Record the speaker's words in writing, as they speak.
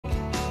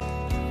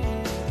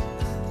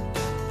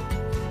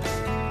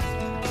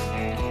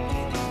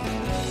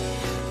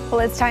Well,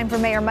 it's time for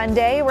Mayor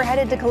Monday. We're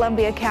headed to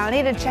Columbia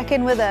County to check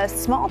in with a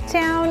small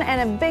town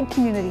and a big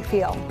community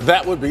feel.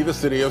 That would be the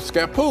city of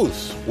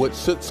Scappoose, which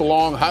sits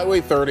along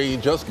Highway 30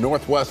 just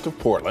northwest of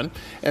Portland.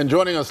 And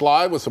joining us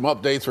live with some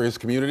updates for his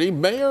community,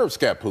 Mayor of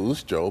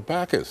Scappoose, Joe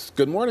Backus.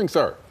 Good morning,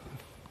 sir.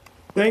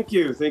 Thank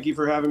you. Thank you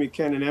for having me,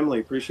 Ken and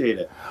Emily. Appreciate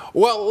it.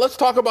 Well, let's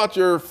talk about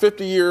your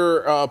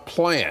 50-year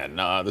plan.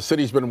 The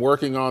city's been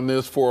working on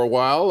this for a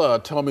while.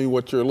 Tell me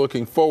what you're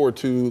looking forward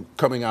to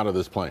coming out of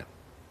this plan.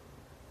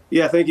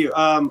 Yeah, thank you.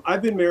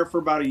 I've been mayor for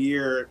about a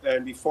year,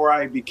 and before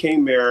I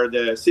became mayor,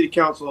 the city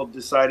council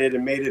decided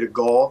and made it a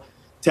goal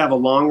to have a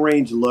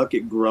long-range look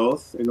at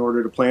growth in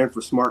order to plan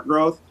for smart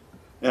growth.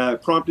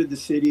 It prompted the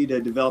city to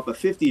develop a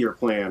 50-year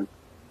plan.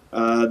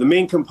 The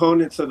main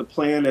components of the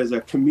plan is a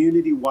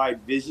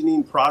community-wide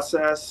visioning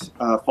process,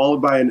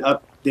 followed by an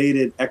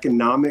updated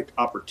economic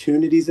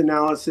opportunities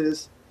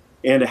analysis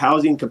and a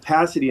housing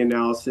capacity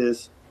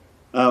analysis.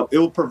 It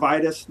will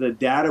provide us the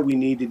data we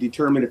need to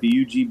determine if a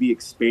UGB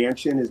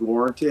expansion is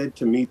warranted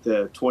to meet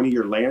the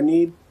 20-year land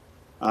need.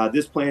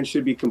 This plan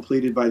should be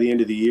completed by the end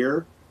of the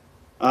year.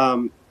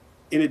 In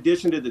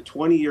addition to the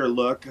 20-year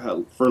look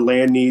for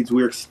land needs,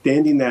 we're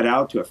extending that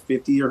out to a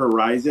 50-year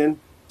horizon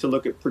to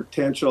look at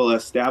potential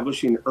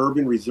establishing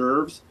urban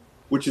reserves,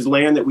 which is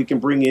land that we can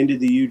bring into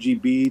the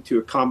UGB to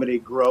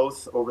accommodate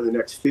growth over the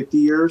next 50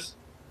 years.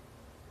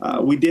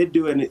 We did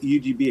do an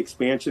UGB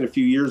expansion a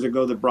few years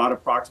ago that brought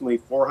approximately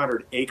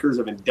 400 acres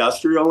of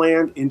industrial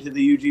land into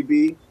the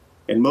UGB,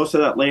 and most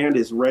of that land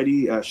is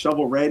ready,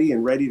 shovel ready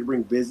and ready to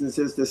bring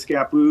businesses to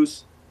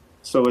Scappoose.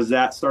 So as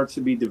that starts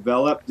to be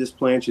developed, this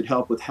plan should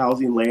help with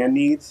housing land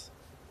needs.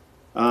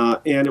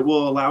 And it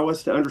will allow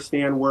us to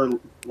understand where we're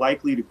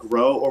likely to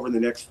grow over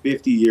the next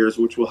 50 years,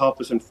 which will help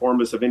us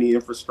inform us of any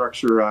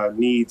infrastructure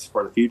needs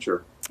for the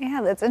future.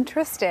 Yeah, that's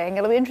interesting.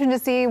 It'll be interesting to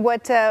see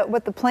what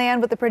the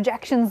plan, what the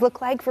projections look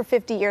like for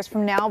 50 years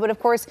from now. But of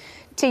course,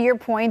 to your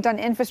point on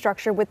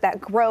infrastructure, with that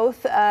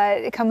growth,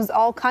 it comes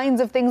all kinds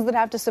of things that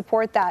have to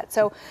support that.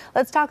 So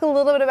let's talk a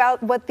little bit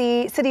about what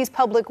the city's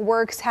public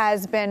works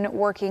has been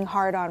working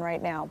hard on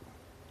right now.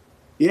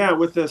 Yeah,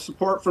 with the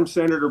support from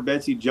Senator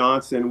Betsy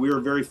Johnson, we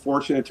were very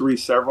fortunate to receive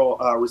several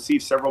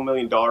 $1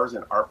 million in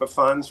ARPA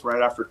funds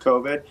right after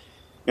COVID.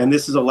 And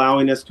this is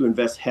allowing us to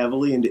invest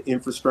heavily into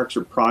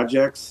infrastructure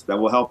projects that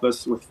will help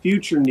us with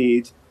future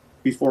needs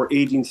before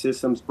aging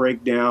systems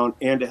break down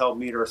and to help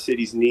meet our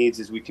city's needs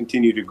as we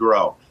continue to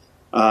grow.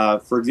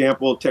 For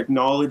example,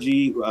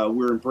 technology,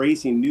 we're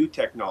embracing new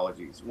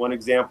technologies. One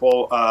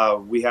example,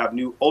 we have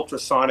new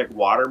ultrasonic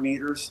water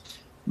meters,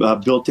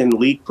 built-in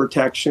leak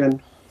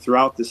protection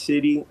throughout the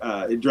city.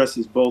 It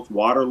addresses both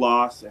water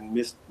loss and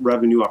missed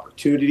revenue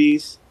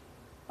opportunities.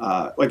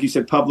 Like you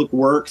said, Public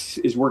Works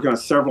is working on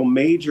several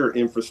major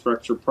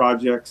infrastructure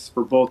projects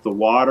for both the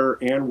water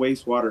and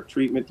wastewater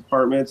treatment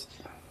departments.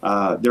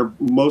 They're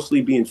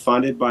mostly being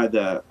funded by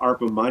the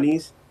ARPA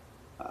monies.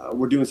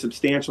 We're doing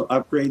substantial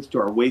upgrades to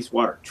our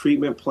wastewater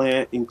treatment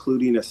plant,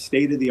 including a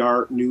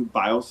state-of-the-art new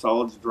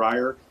biosolids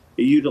dryer.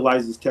 It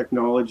utilizes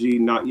technology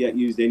not yet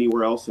used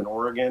anywhere else in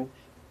Oregon.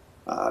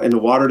 And the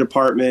water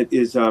department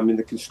is in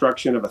the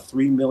construction of a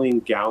 3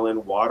 million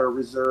gallon water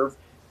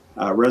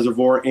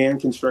reservoir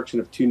and construction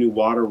of 2 new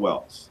water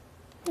wells.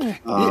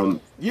 Go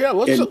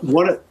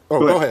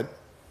ahead.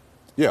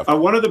 Yeah.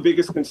 One of the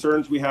biggest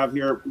concerns we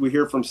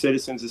hear from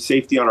citizens is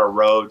safety on our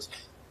roads.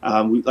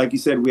 Like you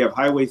said, we have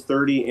Highway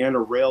 30 and a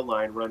rail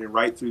line running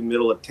right through the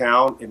middle of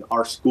town, and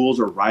our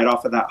schools are right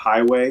off of that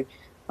highway.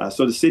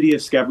 So the city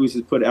of Scappoose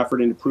has put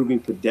effort into improving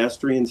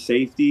pedestrian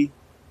safety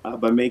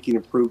by making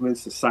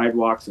improvements to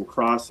sidewalks and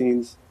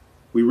crossings.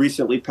 We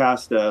recently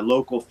passed a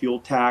local fuel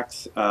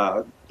tax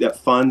that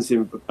funds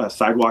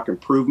sidewalk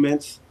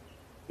improvements.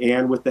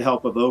 And with the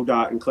help of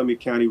ODOT and Columbia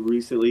County, we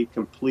recently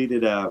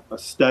completed a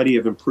study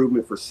of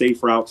improvement for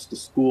safe routes to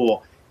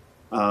school.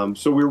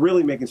 So we're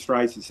really making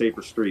strides to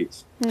safer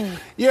streets.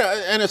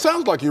 Yeah, and it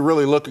sounds like you're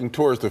really looking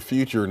towards the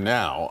future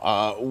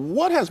now.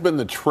 What has been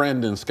the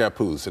trend in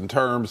Scappoose in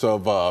terms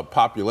of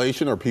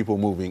population? Are people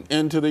moving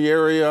into the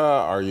area?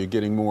 Are you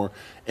getting more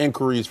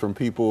inquiries from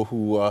people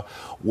who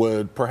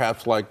would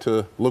perhaps like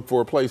to look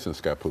for a place in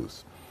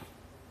Scappoose?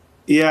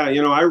 Yeah,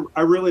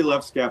 I really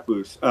love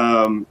Scappoose.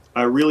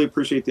 I really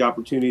appreciate the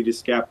opportunity to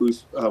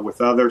Scappoose with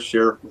others,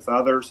 share with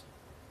others.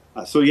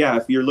 So yeah,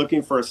 if you're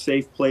looking for a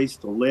safe place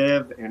to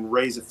live and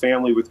raise a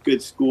family with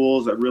good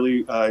schools, I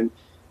really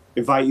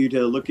invite you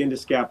to look into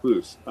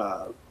Scappoose.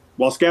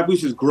 While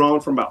Scappoose has grown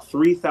from about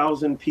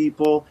 3,000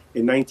 people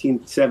in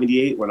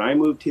 1978 when I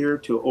moved here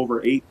to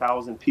over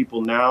 8,000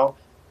 people now,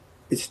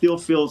 it still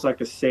feels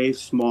like a safe,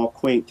 small,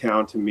 quaint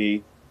town to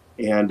me.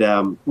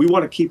 And we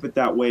want to keep it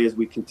that way as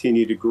we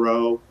continue to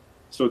grow.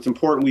 So it's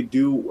important we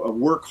do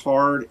work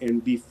hard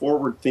and be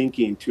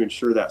forward-thinking to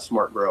ensure that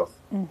smart growth.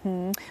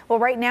 Mm-hmm. Well,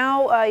 right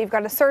now, you've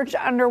got a search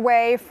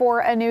underway for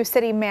a new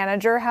city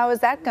manager. How is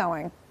that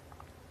going?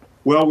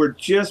 Well, we're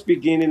just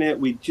beginning it.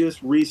 We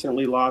just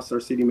recently lost our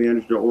city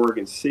manager to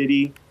Oregon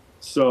City.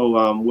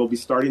 So we'll be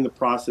starting the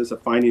process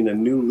of finding a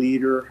new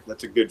leader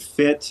that's a good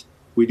fit.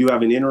 We do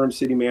have an interim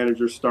city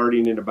manager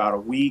starting in about a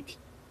week.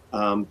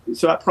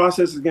 So that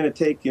process is going to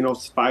take,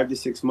 5 to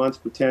 6 months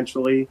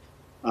potentially.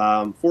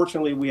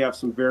 Fortunately, we have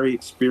some very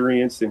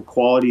experienced and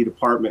quality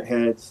department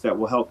heads that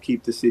will help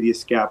keep the city of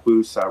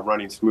Scappoose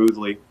running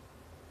smoothly.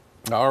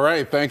 All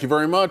right. Thank you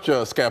very much,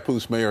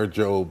 Scappoose Mayor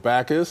Joe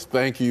Backus.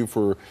 Thank you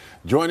for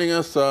joining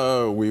us.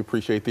 We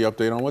appreciate the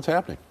update on what's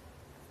happening.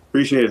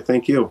 Appreciate it.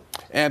 Thank you.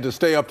 And to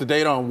stay up to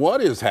date on what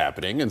is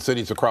happening in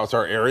cities across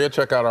our area,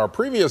 check out our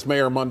previous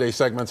Mayor Monday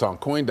segments on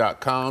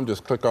coin.com.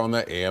 Just click on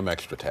the AM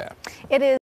Extra tab. It is